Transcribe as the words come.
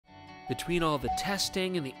Between all the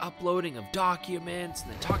testing and the uploading of documents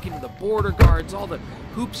and then talking to the border guards, all the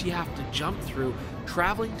hoops you have to jump through,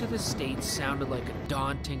 traveling to the States sounded like a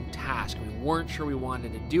daunting task. We weren't sure we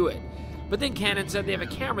wanted to do it. But then Canon said they have a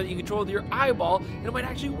camera that you control with your eyeball and it might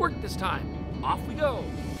actually work this time. Off we go.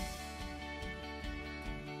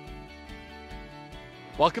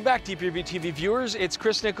 Welcome back, Deep Review TV viewers. It's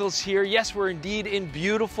Chris Nichols here. Yes, we're indeed in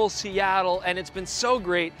beautiful Seattle, and it's been so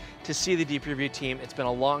great to see the Deep Review team. It's been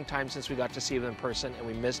a long time since we got to see them in person, and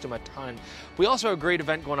we missed them a ton. We also have a great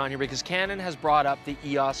event going on here because Canon has brought up the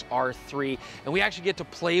EOS R3, and we actually get to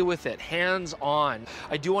play with it, hands-on.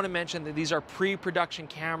 I do want to mention that these are pre-production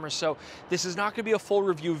cameras, so this is not going to be a full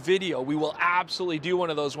review video. We will absolutely do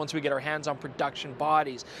one of those once we get our hands on production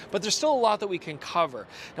bodies, but there's still a lot that we can cover.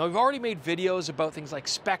 Now, we've already made videos about things like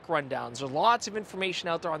spec rundowns. There's lots of information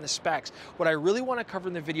out there on the specs. What I really want to cover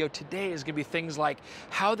in the video today is going to be things like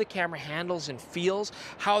how the camera handles and feels,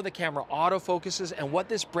 how the camera autofocuses, and what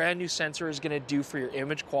this brand new sensor is going to do for your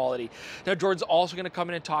image quality. Now, Jordan's also going to come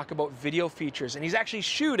in and talk about video features, and he's actually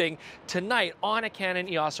shooting tonight on a Canon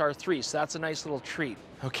EOS R3, so that's a nice little treat.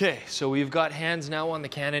 Okay, so we've got hands now on the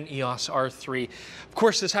Canon EOS R3. Of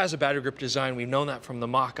course, this has a battery grip design. We've known that from the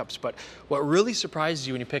mock-ups, but what really surprises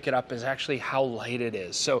you when you pick it up is actually how light it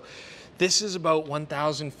is. So this is about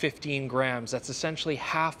 1,015 grams. That's essentially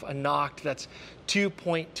half a noct. That's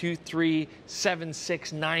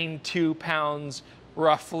 2.237692 pounds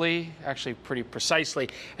roughly, actually pretty precisely,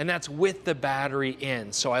 and that's with the battery in.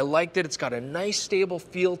 So I like that it's got a nice stable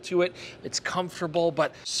feel to it. It's comfortable,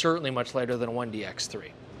 but certainly much lighter than a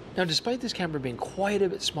 1DX3. Now, despite this camera being quite a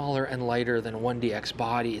bit smaller and lighter than a 1DX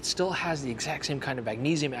body, it still has the exact same kind of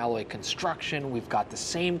magnesium alloy construction. We've got the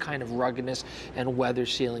same kind of ruggedness and weather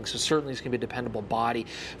sealing, so certainly it's going to be a dependable body.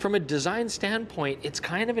 From a design standpoint, it's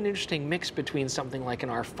kind of an interesting mix between something like an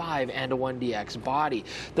R5 and a 1DX body.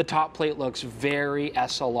 The top plate looks very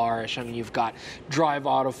SLR-ish. I mean, you've got drive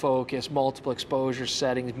autofocus, multiple exposure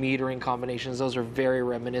settings, metering combinations. Those are very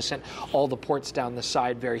reminiscent. All the ports down the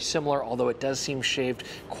side very similar, although it does seem shaved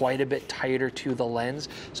quite a bit tighter to the lens,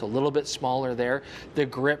 so a little bit smaller there. The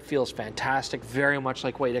grip feels fantastic, very much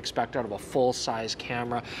like what you'd expect out of a full-size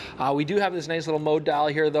camera. We do have this nice little mode dial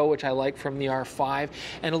here, though, which I like from the R5,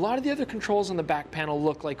 and a lot of the other controls on the back panel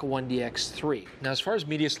look like a 1DX3. Now, as far as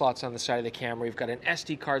media slots on the side of the camera, we've got an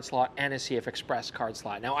SD card slot and a CF Express card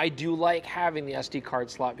slot. Now, I do like having the SD card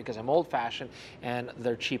slot because I'm old-fashioned and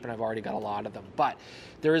they're cheap and I've already got a lot of them, but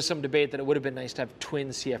there is some debate that it would have been nice to have twin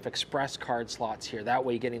CF Express card slots here. That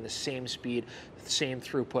way, you get the same speed, same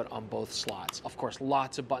throughput on both slots. Of course,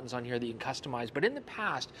 lots of buttons on here that you can customize, but in the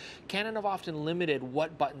past, Canon have often limited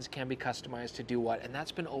what buttons can be customized to do what, and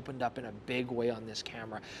that's been opened up in a big way on this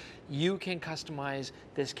camera. You can customize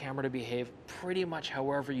this camera to behave pretty much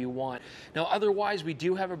however you want. Now, otherwise, we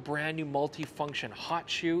do have a brand new multi-function hot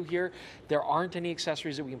shoe here. There aren't any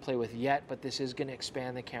accessories that we can play with yet, but this is going to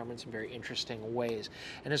expand the camera in some very interesting ways.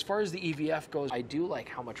 And as far as the EVF goes, I do like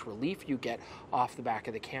how much relief you get off the back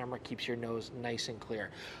of the camera. Keeps your nose nice and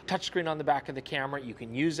clear. Touchscreen on the back of the camera. You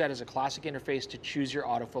can use that as a classic interface to choose your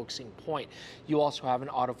autofocusing point. You also have an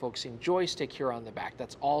autofocusing joystick here on the back.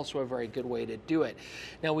 That's also a very good way to do it.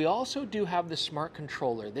 Now, we also do have the smart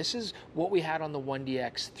controller. This is what we had on the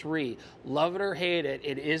 1DX3. Love it or hate it,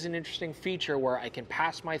 it is an interesting feature where I can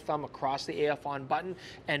pass my thumb across the AF on button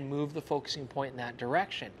and move the focusing point in that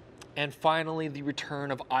direction. And finally, the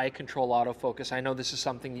return of eye control autofocus. I know this is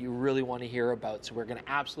something that you really want to hear about, so we're going to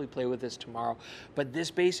absolutely play with this tomorrow. But this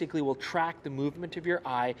basically will track the movement of your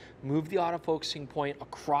eye, move the autofocusing point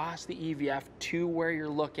across the EVF to where you're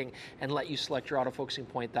looking, and let you select your autofocusing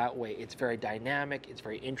point that way. It's very dynamic, it's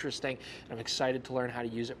very interesting, and I'm excited to learn how to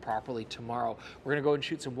use it properly tomorrow. We're going to go and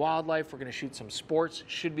shoot some wildlife, we're going to shoot some sports.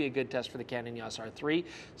 Should be a good test for the Canon EOS R3.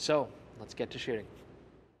 So let's get to shooting.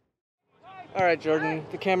 All right, Jordan,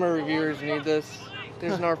 the camera reviewers need this.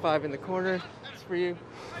 There's an R5 in the corner. It's for you.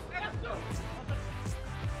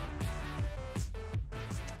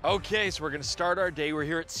 Okay, so we're going to start our day. We're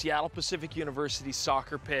here at Seattle Pacific University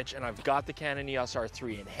soccer pitch, and I've got the Canon EOS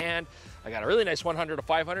R3 in hand. I got a really nice 100 to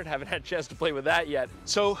 500, haven't had a chance to play with that yet.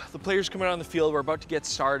 So the players coming out on the field, we're about to get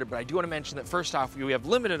started, but I do want to mention that first off, we have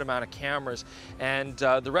limited amount of cameras, and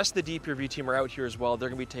the rest of the Deep Review team are out here as well. They're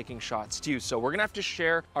going to be taking shots too, so we're going to have to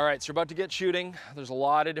share. All right, so we're about to get shooting. There's a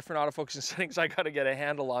lot of different autofocusing settings I got to get a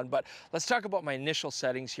handle on, but let's talk about my initial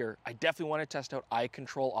settings here. I definitely want to test out eye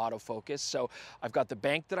control autofocus, so I've got the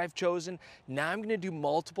bank that I've chosen. Now I'm gonna do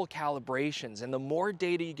multiple calibrations, and the more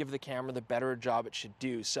data you give the camera, the better job it should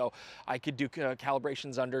do. So I could do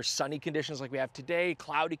calibrations under sunny conditions like we have today,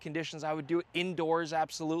 cloudy conditions I would do it, indoors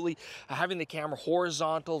absolutely, having the camera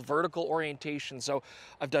horizontal, vertical orientation. So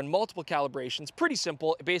I've done multiple calibrations, pretty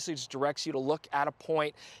simple. It basically just directs you to look at a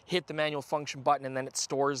point, hit the manual function button, and then it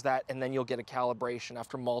stores that, and then you'll get a calibration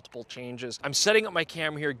after multiple changes. I'm setting up my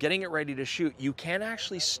camera here, getting it ready to shoot. You can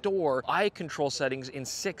actually store eye control settings in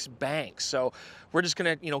 6 banks. So we're just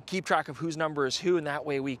gonna, keep track of whose number is who, and that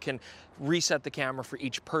way we can reset the camera for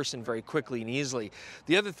each person very quickly and easily.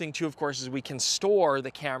 The other thing too, of course, is we can store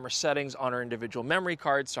the camera settings on our individual memory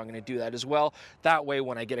cards, so I'm gonna do that as well. That way,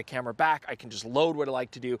 when I get a camera back, I can just load what I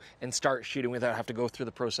like to do and start shooting without having to go through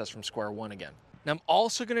the process from square one again. Now, I'm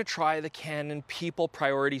also gonna try the Canon people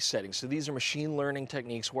priority settings. So these are machine learning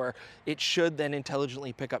techniques where it should then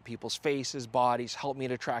intelligently pick up people's faces, bodies, help me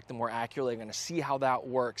to track them more accurately. I'm gonna see how that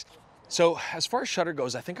works. So as far as shutter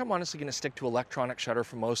goes, I think I'm honestly gonna stick to electronic shutter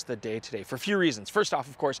for most of the day today for a few reasons. First off,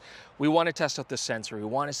 of course, we wanna test out the sensor. We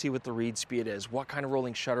wanna see what the read speed is, what kind of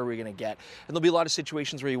rolling shutter we're gonna get. And there'll be a lot of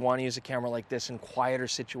situations where you wanna use a camera like this in quieter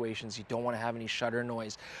situations. You don't wanna have any shutter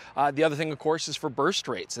noise. The other thing, of course, is for burst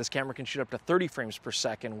rates. This camera can shoot up to 30 frames per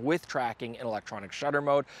second with tracking in electronic shutter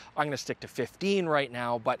mode. I'm gonna stick to 15 right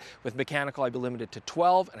now, but with mechanical, I'd be limited to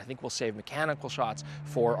 12, and I think we'll save mechanical shots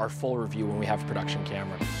for our full review when we have a production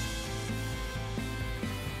camera.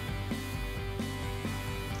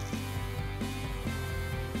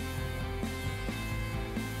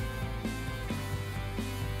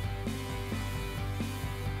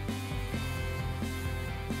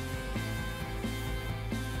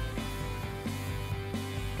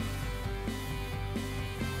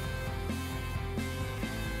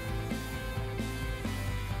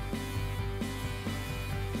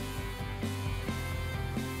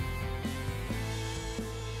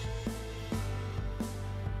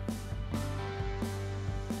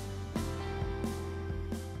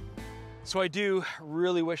 So I do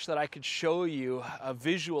really wish that I could show you a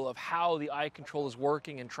visual of how the eye control is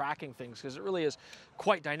working and tracking things, because it really is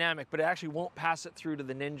quite dynamic, but it actually won't pass it through to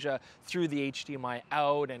the Ninja, through the HDMI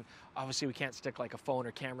out, and obviously we can't stick like a phone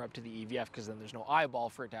or camera up to the EVF because then there's no eyeball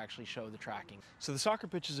for it to actually show the tracking. So the soccer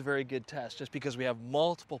pitch is a very good test just because we have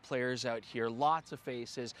multiple players out here, lots of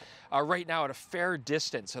faces, right now at a fair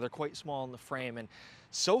distance, so they're quite small in the frame, and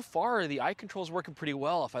so far the eye control is working pretty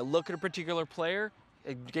well. If I look at a particular player,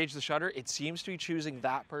 engage the shutter, it seems to be choosing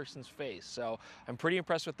that person's face. So I'm pretty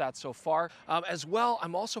impressed with that so far. As well,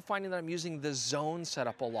 I'm also finding that I'm using the zone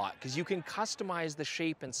setup a lot because you can customize the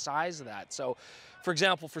shape and size of that. So for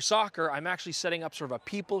example, for soccer, I'm actually setting up sort of a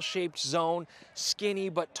people-shaped zone, skinny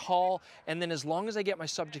but tall, and then as long as I get my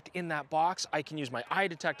subject in that box, I can use my eye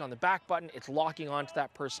detect on the back button. It's locking onto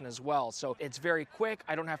that person as well. So it's very quick.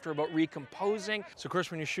 I don't have to worry about recomposing. So of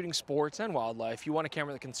course, when you're shooting sports and wildlife, you want a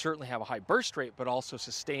camera that can certainly have a high burst rate, but also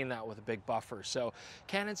sustain that with a big buffer. So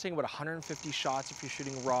Canon's saying about 150 shots if you're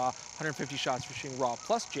shooting RAW, 150 shots for shooting RAW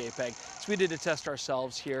plus JPEG. So we did a test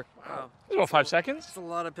ourselves here. Wow. About 5 seconds. That's a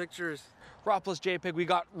lot of pictures. RAW plus JPEG, we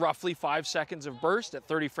got roughly 5 seconds of burst at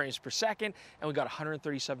 30 frames per second, and we got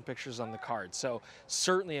 137 pictures on the card. So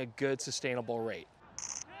certainly a good sustainable rate.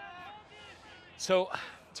 So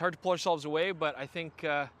it's hard to pull ourselves away, but I think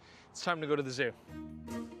it's time to go to the zoo.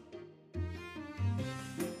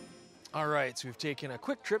 All right, so we've taken a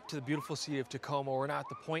quick trip to the beautiful city of Tacoma. We're now at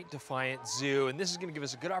the Point Defiant Zoo, and this is gonna give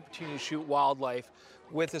us a good opportunity to shoot wildlife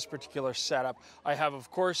with this particular setup. I have,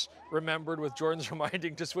 of course, remembered with Jordan's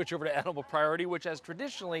reminding to switch over to animal priority, which has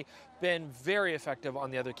traditionally been very effective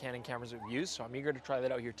on the other Canon cameras we've used. So I'm eager to try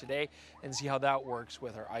that out here today and see how that works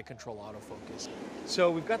with our eye control autofocus.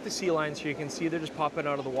 So we've got the sea lions here. You can see they're just popping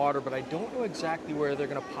out of the water, but I don't know exactly where they're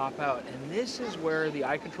gonna pop out. And this is where the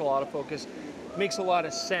eye control autofocus makes a lot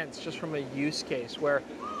of sense just from a use case where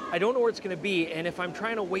I don't know where it's going to be, and if I'm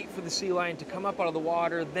trying to wait for the sea lion to come up out of the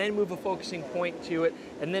water, then move a focusing point to it,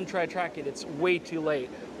 and then try to track it, it's way too late.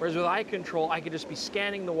 Whereas with eye control, I could just be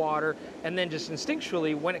scanning the water, and then just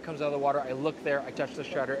instinctually, when it comes out of the water, I look there, I touch the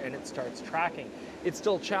shutter, and it starts tracking. It's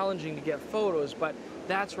still challenging to get photos, but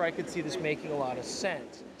that's where I could see this making a lot of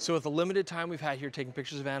sense. So with the limited time we've had here taking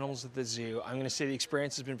pictures of animals at the zoo, I'm gonna say the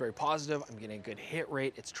experience has been very positive. I'm getting a good hit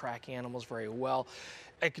rate. It's tracking animals very well.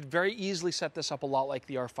 I could very easily set this up a lot like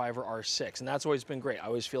the R5 or R6, and that's always been great. I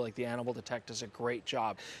always feel like the animal detect does a great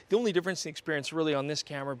job. The only difference in the experience really on this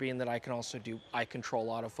camera being that I can also do eye control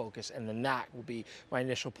autofocus, and then that will be my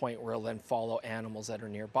initial point where I'll then follow animals that are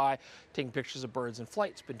nearby. Taking pictures of birds in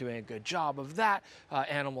flight, it's been doing a good job of that.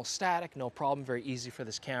 Animal static, no problem, very easy for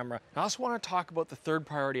this camera. I also want to talk about the third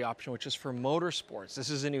priority priority option, which is for motorsports. This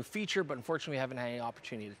is a new feature, but unfortunately we haven't had any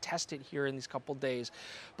opportunity to test it here in these couple days.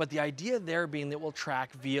 But the idea there being that we'll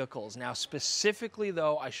track vehicles. Now specifically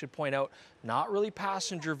though, I should point out, not really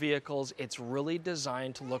passenger vehicles. It's really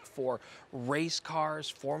designed to look for race cars,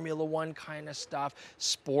 Formula One kind of stuff,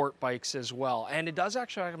 sport bikes as well. And it does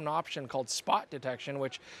actually have an option called spot detection,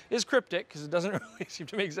 which is cryptic because it doesn't really seem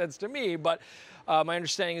to make sense to me. But my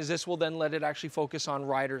understanding is this will then let it actually focus on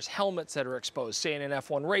riders' helmets that are exposed, say in an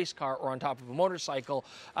F1 race car or on top of a motorcycle,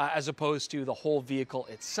 as opposed to the whole vehicle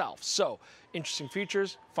itself. So interesting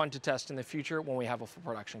features, fun to test in the future when we have a full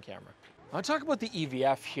production camera. I'll talk about the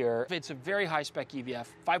EVF here. It's a very high spec EVF,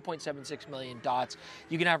 5.76 million dots.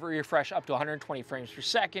 You can have it refresh up to 120 frames per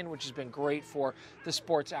second, which has been great for the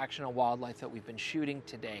sports, action, and wildlife that we've been shooting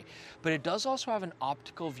today. But it does also have an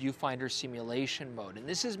optical viewfinder simulation mode, and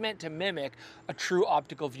this is meant to mimic a true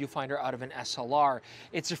optical viewfinder out of an SLR.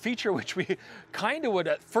 It's a feature which we kind of would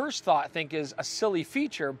at first think is a silly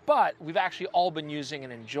feature, but we've actually all been using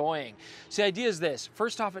and enjoying. So the idea is this.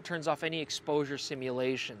 First off, it turns off any exposure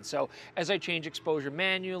simulation. So as I change exposure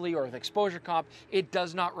manually or with exposure comp, it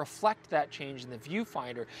does not reflect that change in the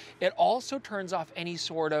viewfinder. It also turns off any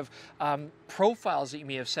sort of profiles that you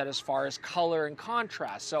may have set as far as color and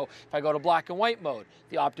contrast. So if I go to black and white mode,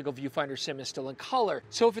 the optical viewfinder sim is still in color.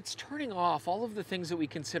 So if it's turning off all of the things that we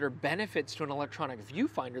consider benefits to an electronic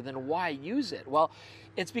viewfinder, then why use it? Well,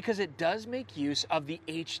 it's because it does make use of the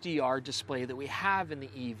HDR display that we have in the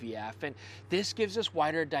EVF, and this gives us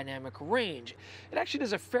wider dynamic range. It actually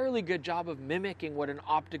does a fairly good job of mimicking what an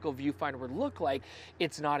optical viewfinder would look like.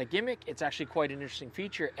 It's not a gimmick, it's actually quite an interesting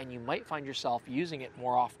feature, and you might find yourself using it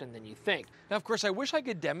more often than you think. Now, of course, I wish I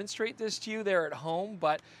could demonstrate this to you there at home,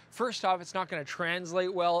 but first off, it's not going to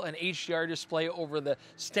translate well, an HDR display over the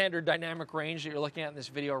standard dynamic range that you're looking at in this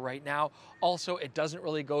video right now. Also, it doesn't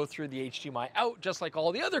really go through the HDMI out, just like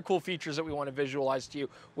all the other cool features that we want to visualize to you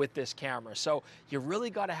with this camera. So you really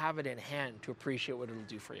got to have it in hand to appreciate what it'll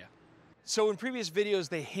do for you. So in previous videos,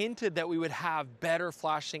 they hinted that we would have better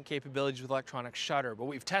flash sync capabilities with electronic shutter, but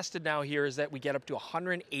what we've tested now here is that we get up to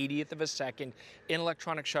 180th of a second in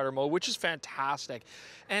electronic shutter mode, which is fantastic.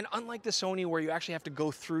 And unlike the Sony, where you actually have to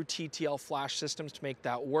go through TTL flash systems to make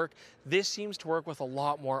that work, this seems to work with a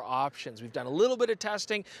lot more options. We've done a little bit of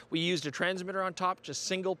testing. We used a transmitter on top, just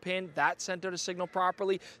single pin, that sent out a signal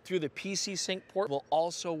properly through the PC sync port will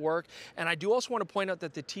also work. And I do also want to point out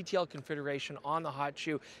that the TTL configuration on the Hot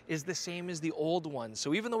Shoe is the same as the old one.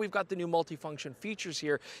 So even though we've got the new multifunction features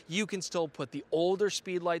here, you can still put the older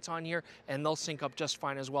speed lights on here and they'll sync up just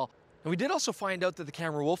fine as well. And we did also find out that the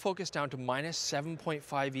camera will focus down to minus 7.5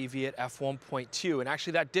 EV at f1.2, and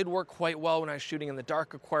actually that did work quite well when I was shooting in the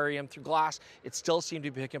dark aquarium through glass. It still seemed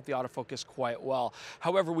to be picking up the autofocus quite well.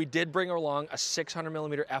 However, we did bring along a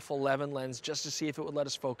 600mm f11 lens just to see if it would let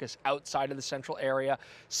us focus outside of the central area.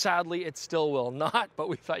 Sadly, it still will not, but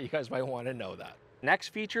we thought you guys might want to know that. Next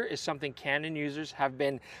feature is something Canon users have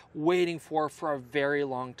been waiting for a very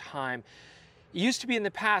long time. It used to be in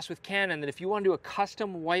the past with Canon that if you want to do a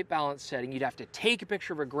custom white balance setting, you'd have to take a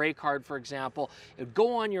picture of a gray card, for example. It would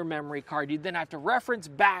go on your memory card. You'd then have to reference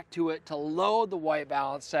back to it to load the white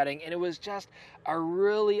balance setting, and it was just a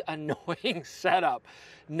really annoying setup.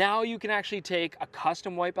 Now you can actually take a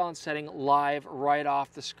custom white balance setting live right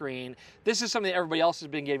off the screen. This is something that everybody else has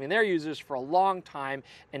been giving their users for a long time,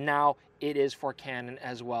 and now it is for Canon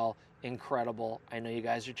as well. Incredible. I know you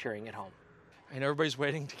guys are cheering at home. I know everybody's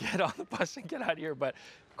waiting to get on the bus and get out of here, but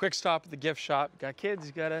quick stop at the gift shop. Got kids,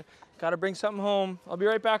 you gotta bring something home. I'll be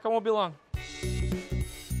right back, I won't be long.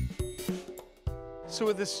 So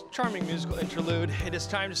with this charming musical interlude, it is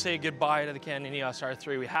time to say goodbye to the Canon EOS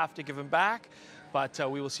R3. We have to give him back, but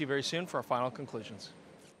we will see you very soon for our final conclusions.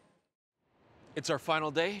 It's our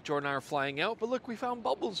final day. Jordan and I are flying out, but look, we found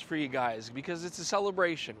bubbles for you guys because it's a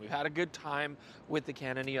celebration. We've had a good time with the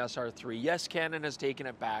Canon EOS R3. Yes, Canon has taken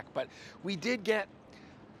it back, but we did get,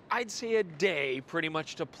 I'd say, a day pretty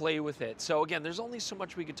much to play with it. So again, there's only so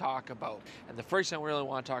much we could talk about. And the first thing we really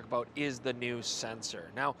want to talk about is the new sensor.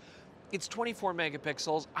 Now, it's 24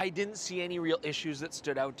 megapixels. I didn't see any real issues that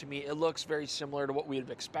stood out to me. It looks very similar to what we would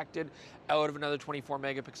have expected out of another 24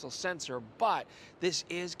 megapixel sensor, but this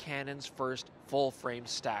is Canon's first full frame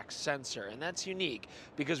stack sensor, and that's unique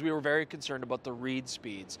because we were very concerned about the read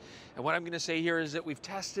speeds. And what I'm gonna say here is that we've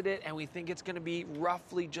tested it and we think it's gonna be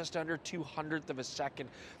roughly just under 200th of a second.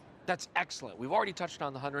 That's excellent. We've already touched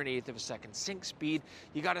on the 180th of a second sync speed.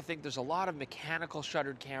 You got to think there's a lot of mechanical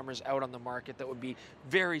shuttered cameras out on the market that would be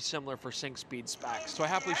very similar for sync speed specs. So I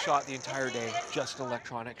happily shot the entire day just in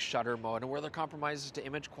electronic shutter mode. And where there are compromises to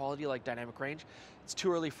image quality like dynamic range, it's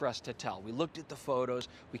too early for us to tell. We looked at the photos,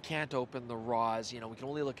 we can't open the RAWs, we can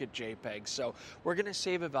only look at JPEGs. So we're gonna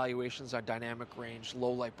save evaluations on dynamic range,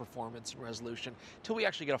 low light performance, and resolution till we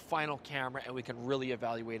actually get a final camera and we can really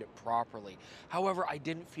evaluate it properly. However, I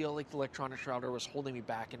didn't feel like the electronic shutter was holding me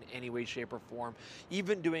back in any way, shape, or form.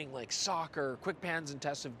 Even doing like soccer, quick pans and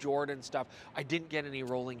tests of Jordan stuff, I didn't get any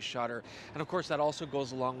rolling shutter. And of course, that also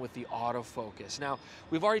goes along with the autofocus. Now,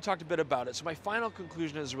 we've already talked a bit about it, so my final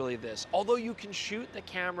conclusion is really this. Although you can shoot the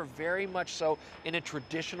camera very much so in a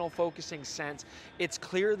traditional focusing sense, it's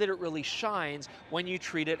clear that it really shines when you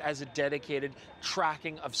treat it as a dedicated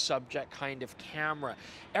tracking of subject kind of camera.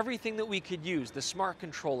 Everything that we could use, the smart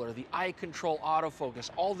controller, the eye control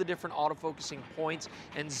autofocus, all the different autofocusing points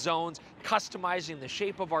and zones, customizing the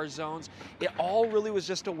shape of our zones, it all really was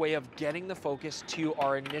just a way of getting the focus to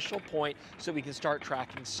our initial point so we can start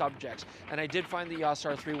tracking subjects. And I did find the EOS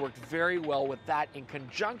R3 worked very well with that in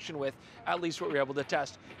conjunction with at least what we were able to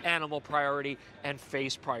test, animal priority and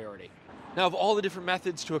face priority. Now, of all the different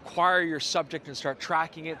methods to acquire your subject and start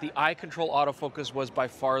tracking it, the eye control autofocus was by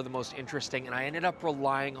far the most interesting, and I ended up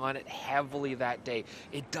relying on it heavily that day.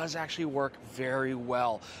 It does actually work very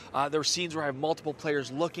well. There were scenes where I have multiple players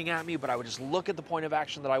looking at me, but I would just look at the point of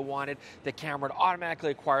action that I wanted. The camera would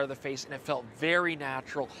automatically acquire the face, and it felt very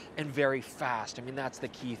natural and very fast. I mean, that's the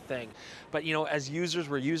key thing. But as users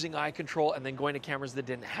were using eye control and then going to cameras that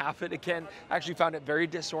didn't have it again, I actually found it very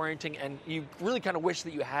disorienting, and you really kind of wish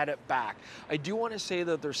that you had it back. I do want to say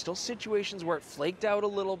that there's still situations where it flaked out a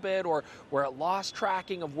little bit or where it lost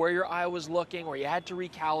tracking of where your eye was looking or you had to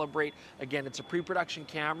recalibrate. Again, it's a pre-production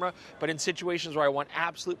camera, but in situations where I want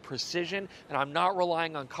absolute precision and I'm not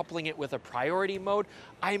relying on coupling it with a priority mode,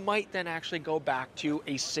 I might then actually go back to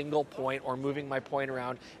a single point or moving my point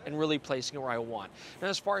around and really placing it where I want. Now,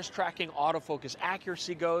 as far as tracking autofocus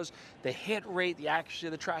accuracy goes, the hit rate, the accuracy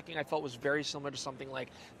of the tracking, I felt was very similar to something like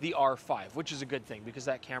the R5, which is a good thing because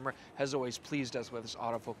that camera has always pleased us with its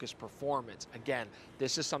autofocus performance. Again,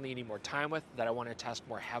 this is something you need more time with that I want to test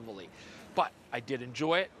more heavily. But I did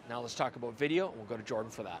enjoy it. Now let's talk about video, and we'll go to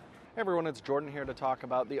Jordan for that. Hey everyone, it's Jordan here to talk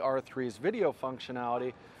about the R3's video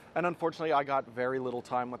functionality. And unfortunately, I got very little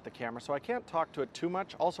time with the camera, so I can't talk to it too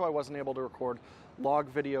much. Also, I wasn't able to record log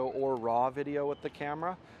video or raw video with the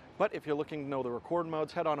camera. But if you're looking to know the record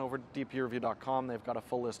modes, head on over to dpreview.com. They've got a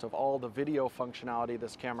full list of all the video functionality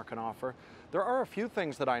this camera can offer. There are a few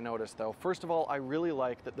things that I noticed though. First of all, I really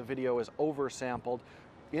like that the video is oversampled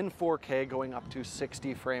in 4K going up to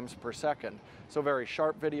 60 frames per second. So very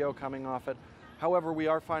sharp video coming off it. However, we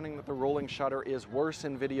are finding that the rolling shutter is worse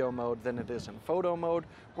in video mode than it is in photo mode.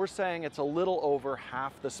 We're saying it's a little over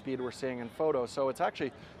half the speed we're seeing in photo, so it's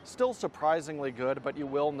actually still surprisingly good, but you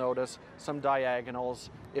will notice some diagonals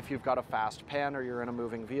if you've got a fast pan or you're in a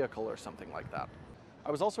moving vehicle or something like that. I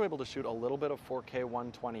was also able to shoot a little bit of 4K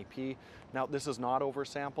 120p. Now, this is not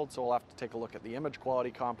oversampled, so we'll have to take a look at the image quality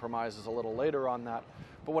compromises a little later on that.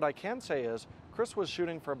 But what I can say is, Chris was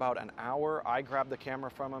shooting for about an hour. I grabbed the camera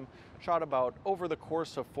from him, shot about over the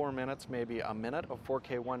course of 4 minutes, maybe a minute of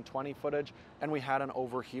 4K 120 footage, and we had an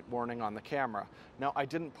overheat warning on the camera. Now, I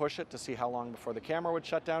didn't push it to see how long before the camera would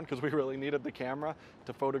shut down because we really needed the camera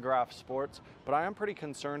to photograph sports, but I am pretty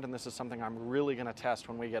concerned, and this is something I'm really going to test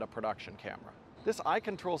when we get a production camera. This eye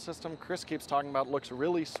control system Chris keeps talking about looks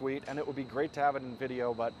really sweet, and it would be great to have it in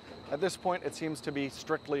video, but at this point it seems to be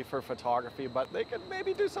strictly for photography, but they could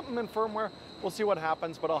maybe do something in firmware. We'll see what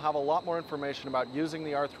happens, but I'll have a lot more information about using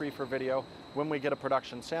the R3 for video when we get a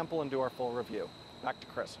production sample and do our full review. Back to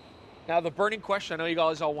Chris. Now, the burning question, I know you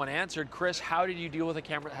guys all want answered. Chris, how did you deal with a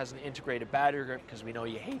camera that has an integrated battery grip? Because we know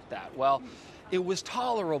you hate that. Well, it was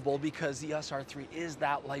tolerable because the EOS R3 is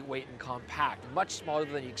that lightweight and compact, much smaller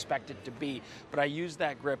than you expect it to be, but I used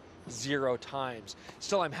that grip 0 times.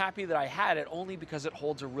 Still, I'm happy that I had it only because it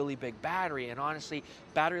holds a really big battery, and honestly,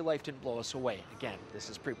 battery life didn't blow us away. Again, this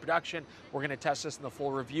is pre-production. We're going to test this in the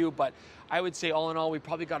full review, but I would say all in all, we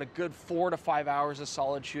probably got a good 4 to 5 hours of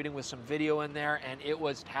solid shooting with some video in there, and it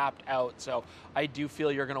was tapped out. So I do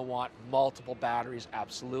feel you're going to want multiple batteries,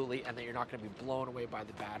 absolutely, and that you're not going to be blown away by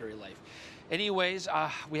the battery life. Anyways,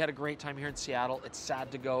 we had a great time here in Seattle. It's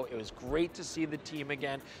sad to go. It was great to see the team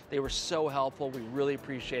again. They were so helpful. We really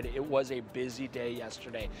appreciate it. It was a busy day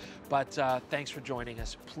yesterday, but thanks for joining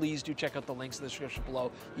us. Please do check out the links in the description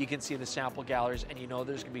below. You can see the sample galleries, and you know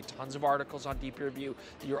there's going to be tons of articles on DP Review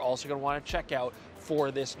that you're also going to want to check out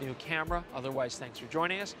for this new camera. Otherwise, thanks for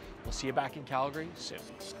joining us. We'll see you back in Calgary soon.